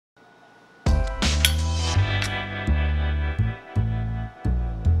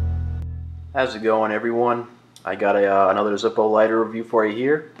How's it going, everyone? I got another Zippo lighter review for you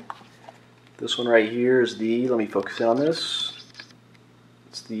here. This one right here is let me focus in on this.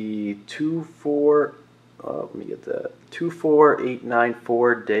 It's the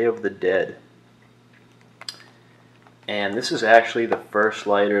 24894 Day of the Dead. And this is actually the first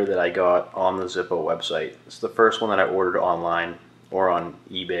lighter that I got on the Zippo website. It's the first one that I ordered online or on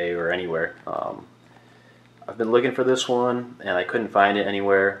eBay or anywhere. I've been looking for this one and I couldn't find it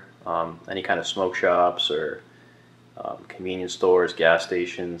anywhere. Any kind of smoke shops or convenience stores, gas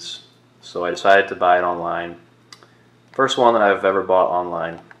stations. So I decided to buy it online. First one that I've ever bought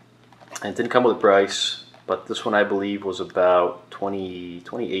online. And it didn't come with a price, but this one I believe was about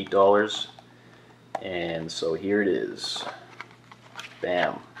 $28. And so here it is.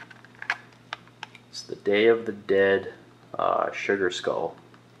 Bam. It's the Day of the Dead Sugar Skull.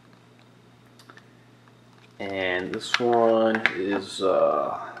 And this one is,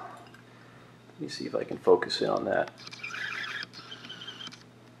 let me see if I can focus in on that.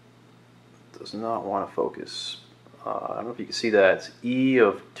 It does not want to focus. I don't know if you can see that. It's E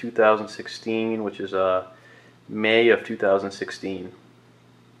of 2016, which is May of 2016.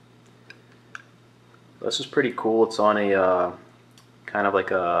 This is pretty cool. It's on a kind of like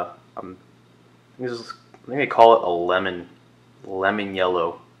a, I think I call it a lemon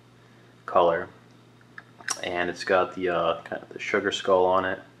yellow color, and it's got the kind of the sugar skull on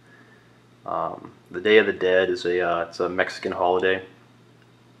it. The Day of the Dead is it's a Mexican holiday,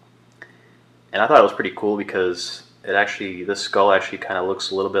 and I thought it was pretty cool because this skull actually kind of looks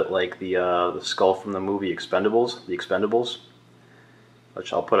a little bit like the skull from the movie Expendables, the Expendables.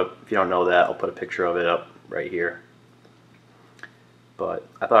 Which if you don't know that, I'll put a picture of it up right here. But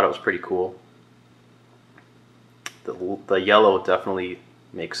I thought it was pretty cool. The yellow definitely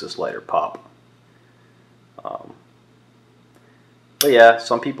makes this lighter pop. But yeah,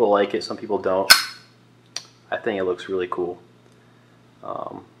 some people like it, some people don't. I think it looks really cool.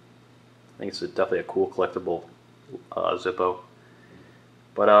 I think it's definitely a cool collectible Zippo.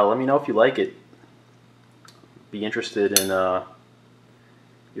 But let me know if you like it. Be interested in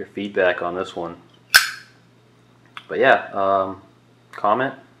your feedback on this one. But yeah,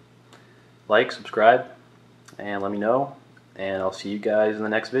 comment, like, subscribe, and let me know. And I'll see you guys in the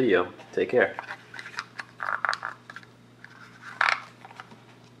next video. Take care.